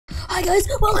Hi guys,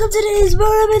 welcome to today's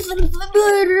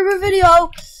murder video. No,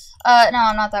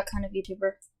 I'm not that kind of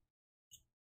YouTuber.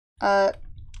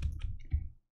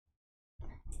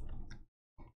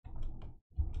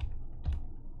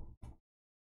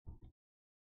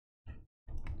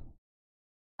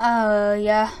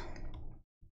 Yeah.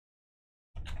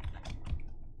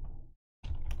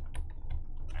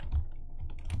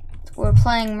 We're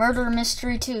playing Murder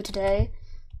Mystery 2 today.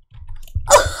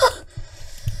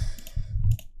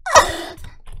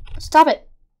 Stop it.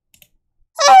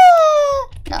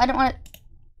 No, I don't want it.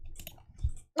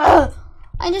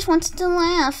 I just wanted to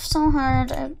laugh so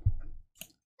hard.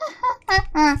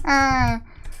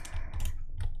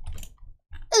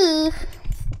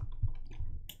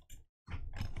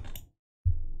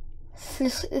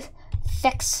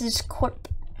 Fex's corp.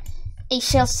 I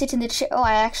shall sit in the chair. Oh,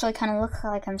 I actually kind of look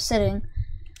like I'm sitting.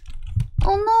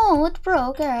 Oh no, it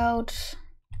broke out.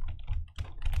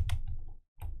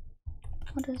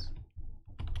 What is?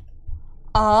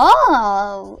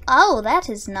 Oh, that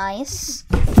is nice.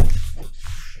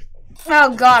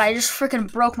 Oh god, I just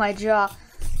freaking broke my jaw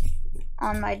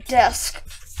on my desk.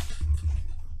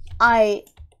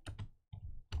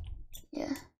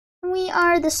 Yeah. We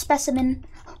are the specimen.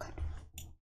 Oh god.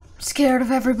 I'm scared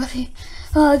of everybody.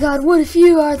 Oh god, what if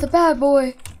you are the bad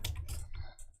boy?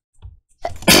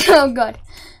 Oh god.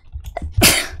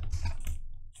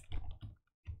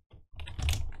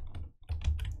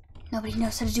 Nobody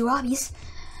knows how to do obbies.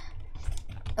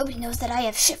 Nobody knows that I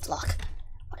have shift lock.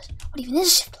 What even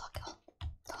is shift lock?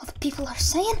 All the people are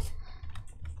saying.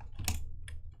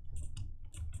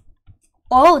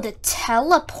 Oh, the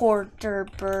teleporter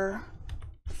burr.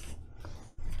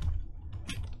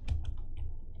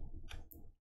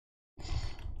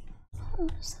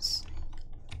 What is this?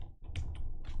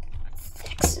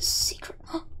 Fex's secret.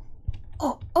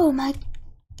 Oh my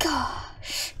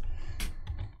gosh.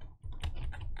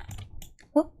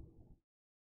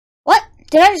 What?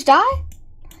 Did I just die?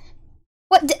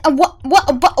 What?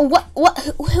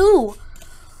 Who?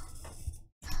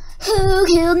 Who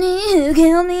killed me? Who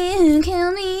killed me? Who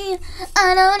killed me?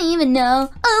 I don't even know.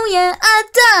 Oh yeah, I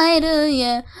died. Oh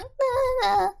yeah.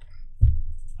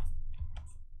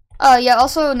 Yeah,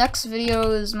 also next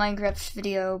video is Minecraft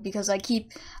video because I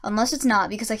keep, unless it's not,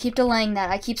 because I keep delaying that.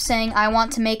 I keep saying I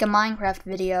want to make a Minecraft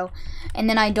video, and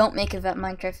then I don't make a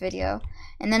Minecraft video.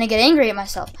 And then I get angry at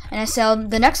myself, and I say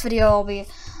the next video will be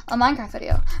a Minecraft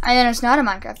video, and then it's not a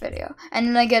Minecraft video, and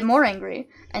then I get more angry,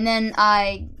 and then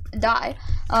I die.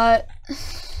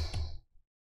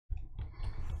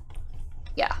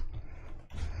 Yeah.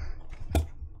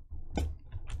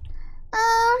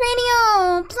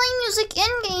 Radio, play music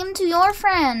in-game to your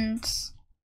friends.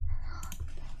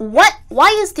 What? Why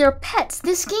is there pets?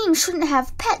 This game shouldn't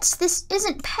have pets. This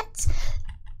isn't pets.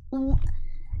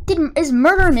 Is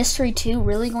Murder Mystery 2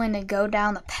 really going to go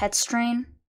down the pets train?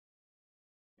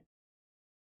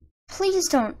 Please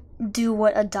don't do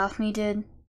what Adopt Me did.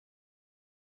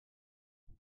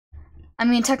 I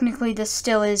mean, technically this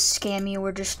still is scammy.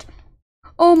 We're just...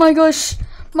 Oh my gosh,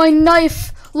 my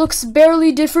knife looks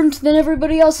barely different than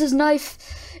everybody else's knife,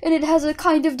 and it has a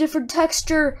kind of different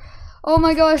texture. Oh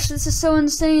my gosh, this is so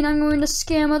insane. I'm going to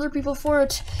scam other people for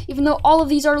it, even though all of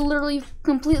these are literally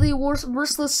completely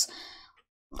worthless,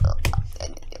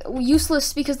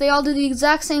 useless, because they all do the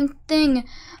exact same thing.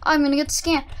 I'm gonna get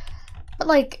scammed. But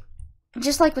like,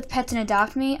 just like with Pets and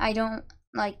Adopt Me, I don't,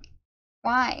 like,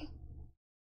 why?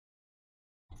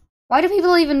 Why do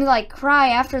people even, like, cry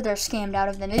after they're scammed out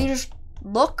of them? They just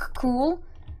look cool.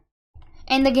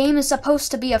 And the game is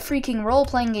supposed to be a freaking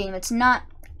role-playing game. It's not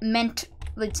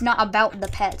about the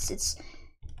pets. It's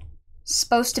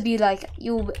supposed to be like,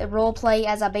 you role-play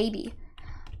as a baby.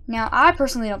 Now, I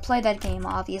personally don't play that game,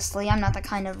 obviously. I'm not the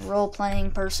kind of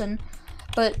role-playing person.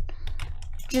 But,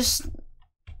 it's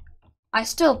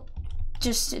still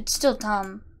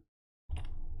dumb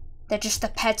that just the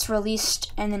pets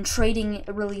released and then trading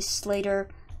released later,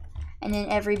 and then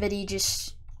everybody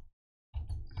just...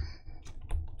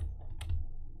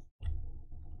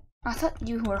 I thought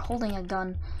you were holding a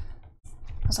gun.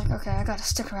 I was like, okay, I gotta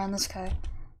stick around this guy.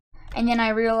 And then I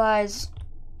realized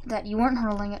that you weren't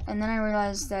holding it, and then I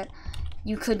realized that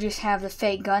you could just have the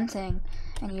fake gun thing,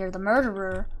 and you're the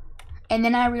murderer. And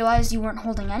then I realized you weren't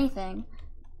holding anything.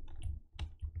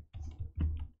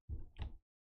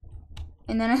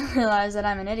 And then I realized that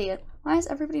I'm an idiot. Why is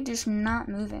everybody just not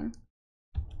moving?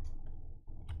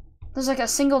 There's like a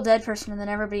single dead person, and then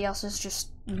everybody else is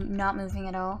just not moving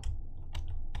at all.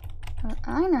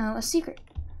 I know, a secret.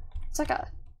 It's like a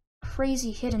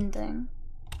crazy hidden thing.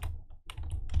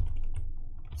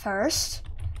 First,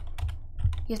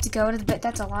 you have to go to the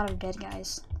that's a lot of dead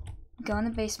guys. Go in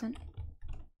the basement.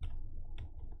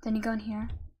 Then you go in here.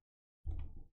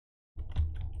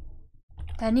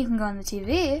 Then you can go on the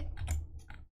TV.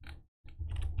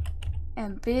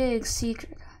 And big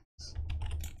secret, guys.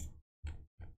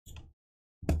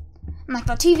 And like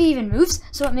the TV even moves,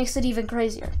 so it makes it even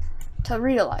crazier to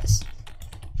realize.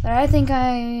 But I think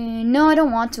no, I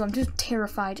don't want to. I'm just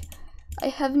terrified. I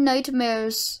have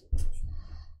nightmares.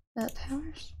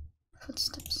 Powers?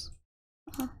 Footsteps.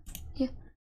 Yeah.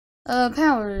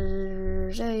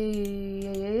 Powers.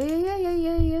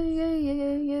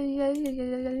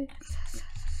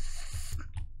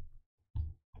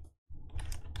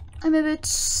 I'm a bit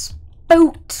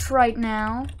spooked right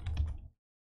now.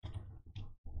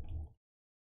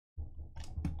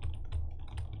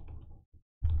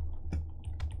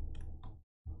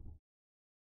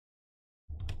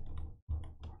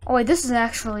 Oh wait, this is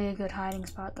actually a good hiding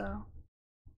spot though.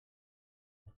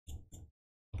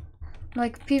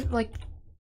 Like people like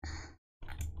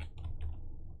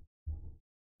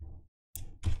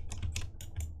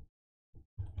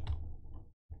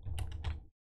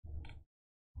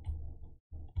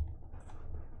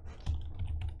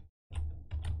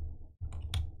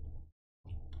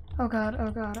oh god,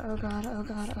 oh god, oh god, oh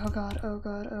god, oh god, oh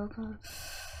god, oh god.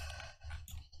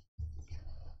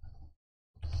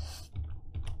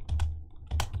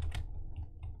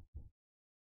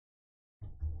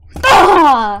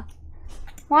 Ah!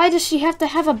 Why does she have to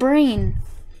have a brain?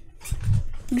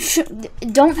 You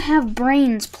don't have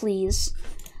brains, please.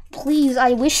 Please,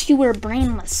 I wish you were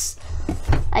brainless.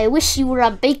 I wish you were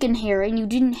a bacon hair and you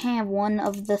didn't have one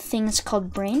of the things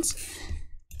called brains.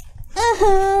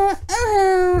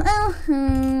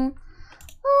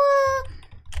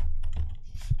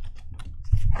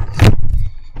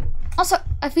 Also,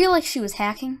 I feel like she was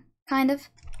hacking, kind of.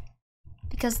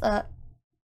 Because, okay.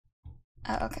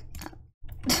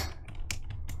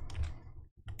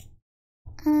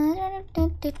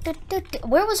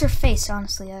 Where was her face,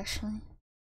 honestly, actually?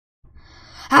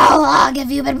 How long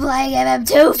have you been playing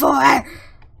MM2 for?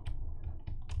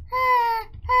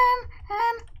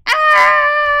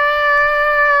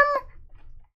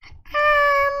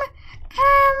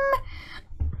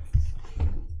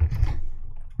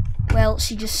 Well,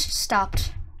 she just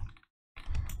stopped.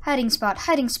 Hiding spot,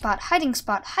 hiding spot, hiding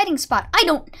spot, hiding spot. I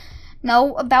don't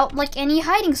know about, like, any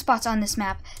hiding spots on this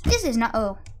map. This is not,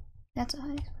 oh. That's a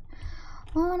hiding spot.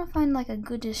 Well, I want to find, like, a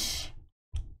goodish...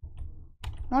 I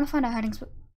want to find a hiding spot.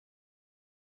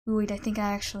 Ooh, wait, I think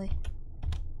I actually...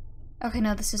 Okay,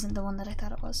 no, this isn't the one that I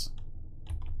thought it was.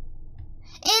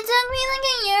 It took me like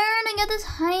a year to get this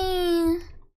high.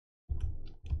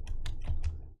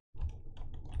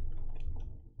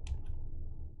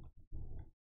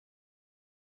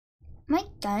 My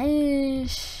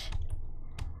gosh.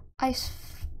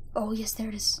 Oh, yes, there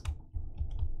it is.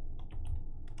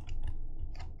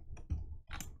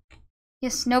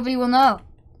 Yes, nobody will know.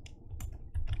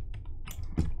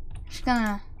 Just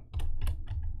gonna...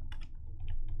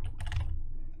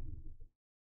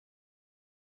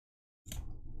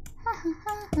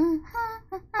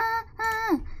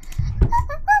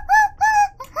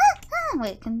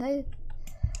 Wait, can they...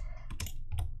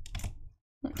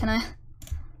 Can I...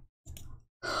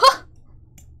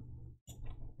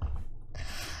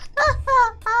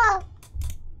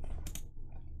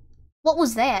 What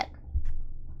was that?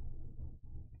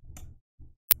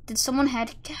 Did someone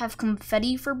have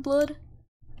confetti for blood?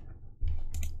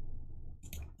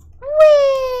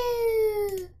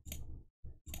 Woo!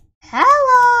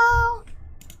 Hello!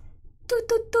 Do,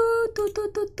 do, do, do,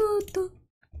 do, do, do, do.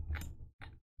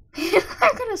 You're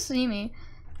not gonna see me.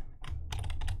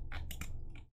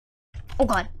 Oh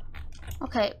god.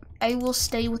 Okay, I will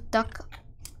stay with Duck.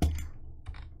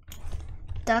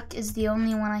 Duck is the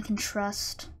only one I can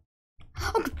trust.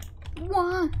 Oh,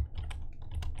 what?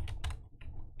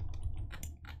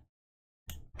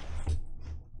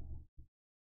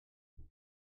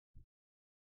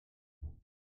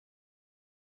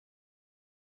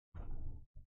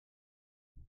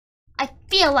 I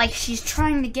feel like she's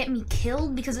trying to get me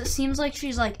killed because it seems like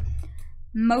she's like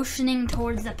motioning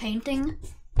towards the painting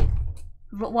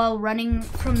while running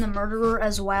from the murderer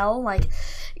as well. Like,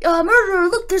 murderer,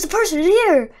 look, there's a person in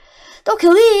here. Don't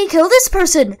kill me, kill this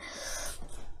person.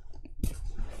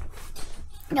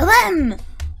 Kill them.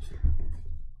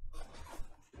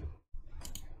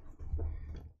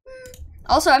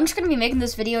 Also, I'm just gonna be making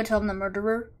this video till I'm the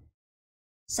murderer.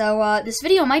 So this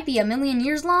video might be 1,000,000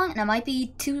 years long, and it might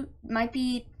be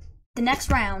the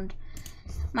next round.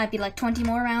 Might be like 20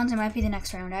 more rounds. It might be the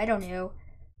next round. I don't know.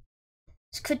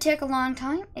 This could take a long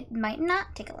time. It might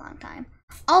not take a long time.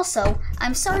 Also,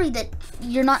 I'm sorry that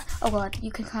you're not. Oh god,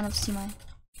 you can kind of see my.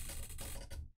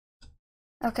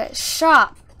 Okay,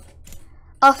 shop.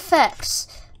 effects.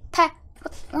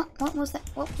 What was that?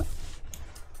 What?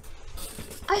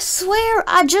 I swear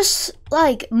I just,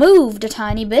 like, moved a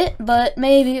tiny bit, but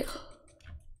maybe...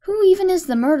 Who even is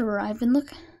the murderer? I've been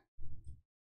looking...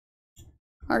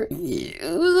 Are you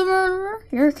the murderer?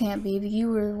 You can't be, but you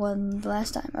were one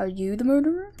last time. Are you the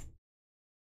murderer?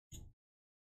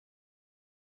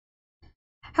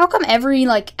 How come every,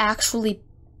 like, actually...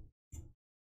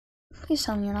 Please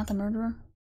tell me you're not the murderer.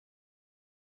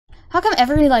 How come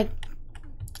every, like,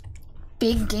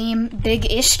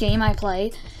 big-ish game I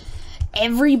play,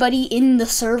 everybody in the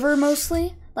server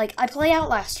mostly, like, I play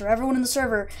Outlaster, everyone in the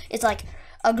server is, like,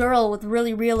 a girl with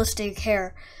really realistic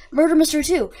hair. Murder Mystery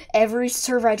 2, every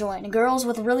server I join, girls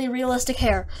with really realistic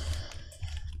hair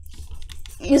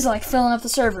is, like, filling up the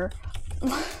server.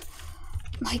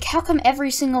 Like, how come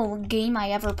every single game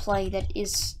I ever play that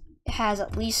has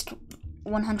at least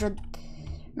 100,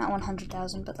 not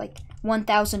 100,000, but, like,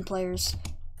 1,000 players,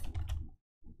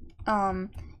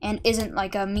 and isn't,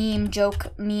 like, a meme,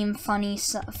 joke, meme, funny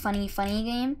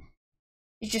game,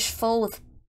 is just full with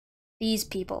these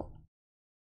people.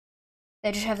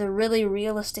 They just have the really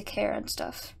realistic hair and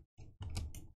stuff.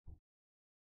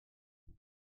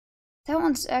 That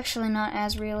one's actually not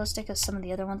as realistic as some of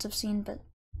the other ones I've seen, but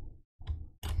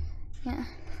yeah.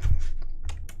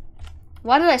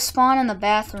 Why did I spawn in the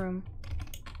bathroom?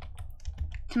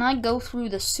 Can I go through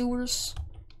the sewers?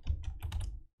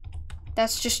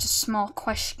 That's just a small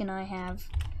question I have.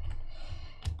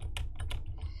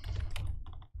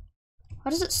 Why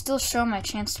does it still show my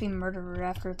chance to be murderer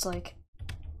after it's like...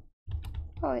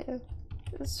 Oh yeah,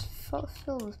 it's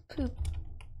filled with poop.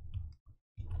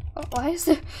 Oh, why is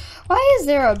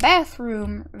there a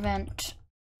bathroom vent?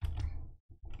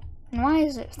 And why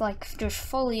is it like just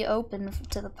fully open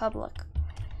to the public?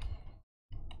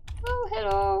 Oh,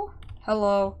 hello.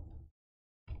 Hello.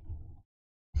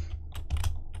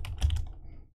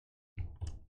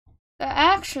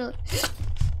 Actually,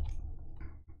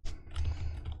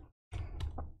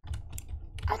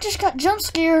 I just got jump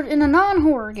scared in a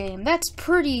non-horror game. That's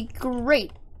pretty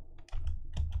great.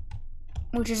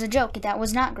 Which is a joke. That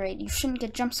was not great. You shouldn't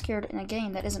get jump scared in a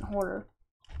game that isn't horror.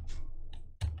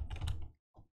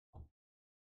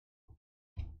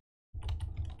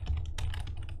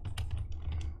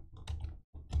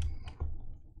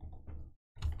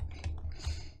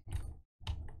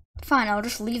 Fine, I'll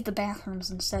just leave the bathrooms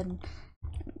instead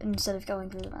of going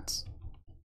through the vents.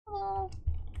 Oh.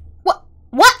 What?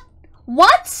 What?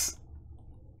 What?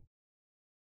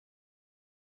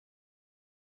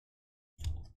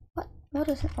 What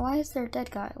is it? Why is there a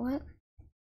dead guy? What?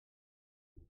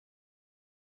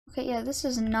 Okay, yeah, this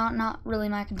is not really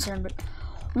my concern, but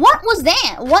what was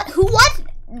that? What?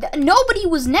 Nobody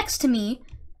was next to me.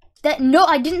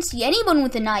 I didn't see anyone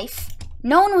with a knife.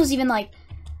 No one was even, like,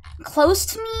 close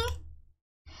to me.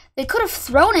 They could have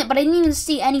thrown it, but I didn't even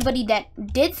see anybody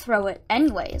that did throw it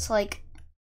anyways. Like,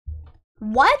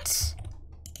 what?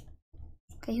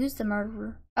 Okay, who's the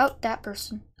murderer? Oh, that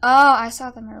person. Oh, I saw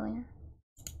them earlier.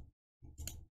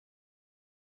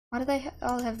 Why do they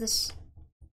all have this...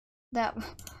 Why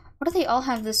do they all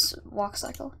have this walk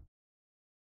cycle?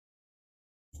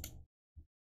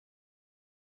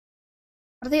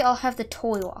 Why do they all have the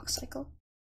toy walk cycle?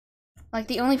 Like,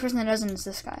 the only person that doesn't is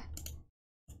this guy.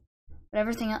 But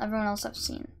everyone else I've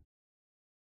seen.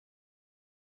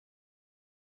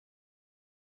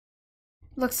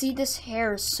 Look, see, this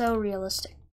hair is so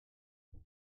realistic.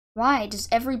 Why does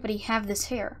everybody have this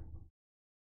hair?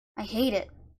 I hate it.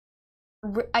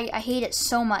 I hate it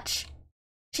so much.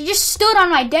 She just stood on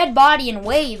my dead body and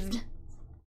waved.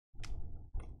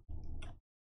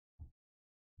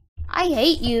 I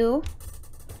hate you.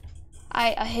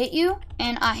 I hate you,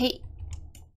 and I hate...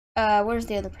 where's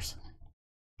the other person?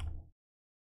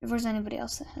 If there's anybody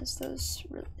else that has those...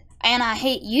 And I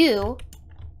hate you.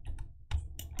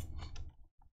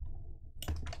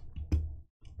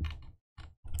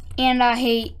 And I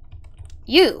hate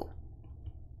you.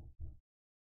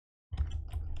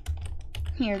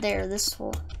 Here, there, this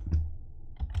will...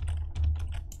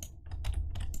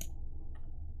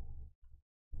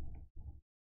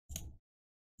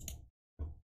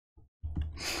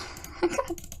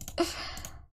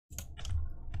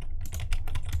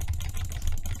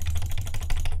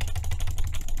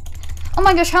 Oh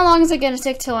my gosh, how long is it gonna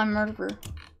take till I'm murderer?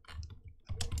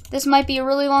 This might be a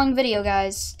really long video,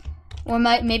 guys. Or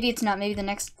maybe it's not. Maybe the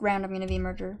next round I'm gonna be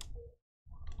murderer.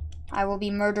 I will be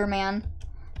murder man.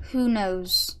 Who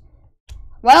knows?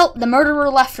 Well, the murderer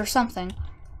left or something.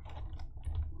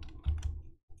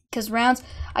 Because rounds...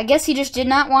 I guess he just did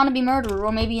not want to be murderer.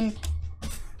 Or maybe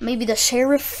the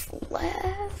sheriff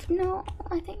left? No,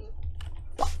 I think...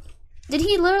 Did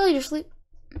he literally just leave?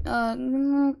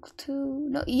 No.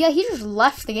 Yeah, he just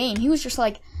left the game. He was just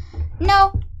like,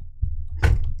 no.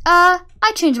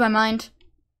 I changed my mind.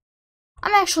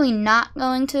 I'm actually not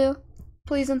going to.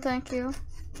 Please and thank you.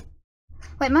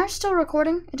 Wait, am I still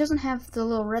recording? It doesn't have the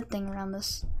little red thing around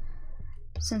this.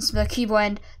 Since the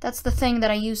keybind, that's the thing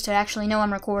that I use to actually know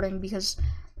I'm recording, because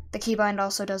the keybind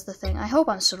also does the thing. I hope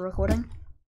I'm still recording.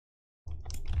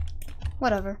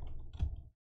 Whatever.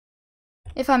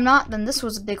 If I'm not, then this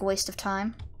was a big waste of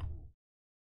time.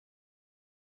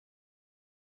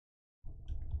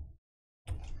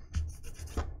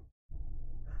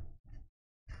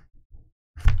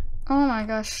 Oh my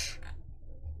gosh.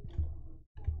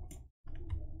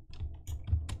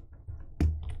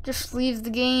 Just leave the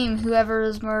game, whoever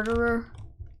is murderer.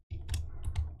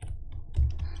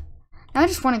 Now I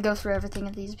just want to go through everything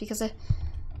of these because I feel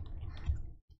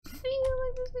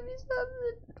like there's gonna be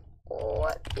something.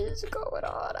 What is going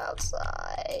on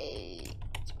outside?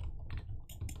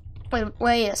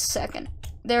 Wait a second.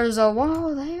 There's a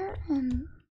wall there and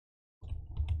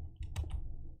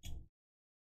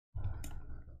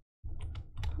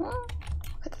oh,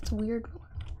 that's weird.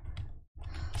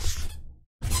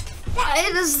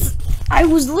 I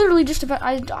was literally just about.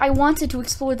 I wanted to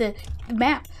explore the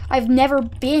map. I've never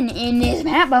been in this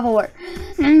map before.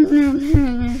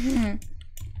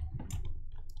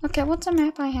 Okay, what's a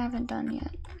map I haven't done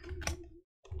yet?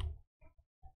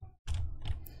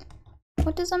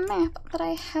 What is a map that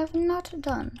I have not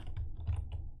done?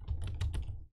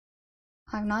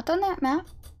 I've not done that map.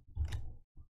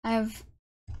 I have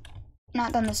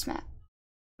not done this map.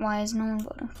 Why is no one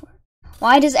voting for it?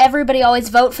 Why does everybody always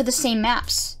vote for the same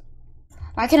maps?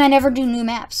 Why can I never do new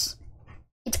maps?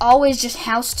 It's always just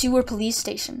House 2 or Police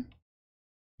Station.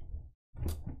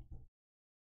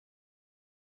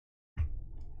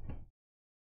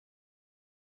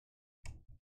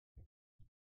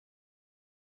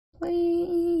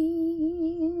 Please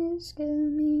give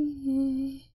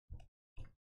me...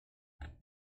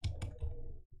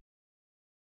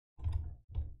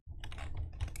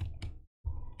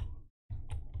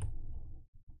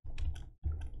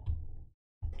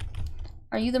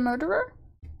 Are you the murderer?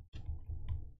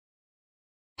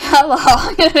 Hello,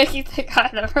 I'm gonna make you think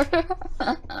I'm the murderer.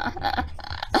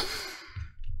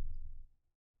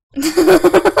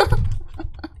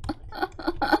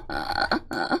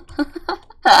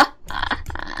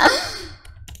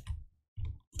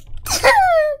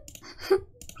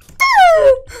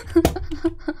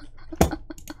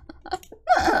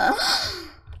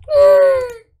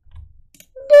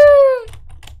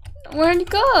 Where'd you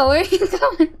go? Where are you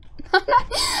going?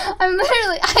 I'm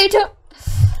literally, I don't.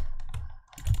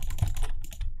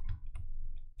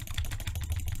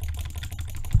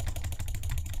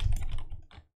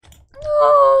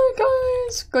 Oh,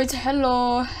 guys,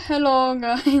 hello,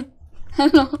 guys,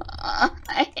 hello.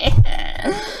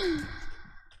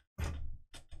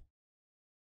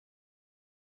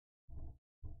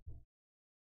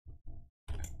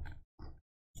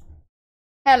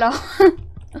 Hello.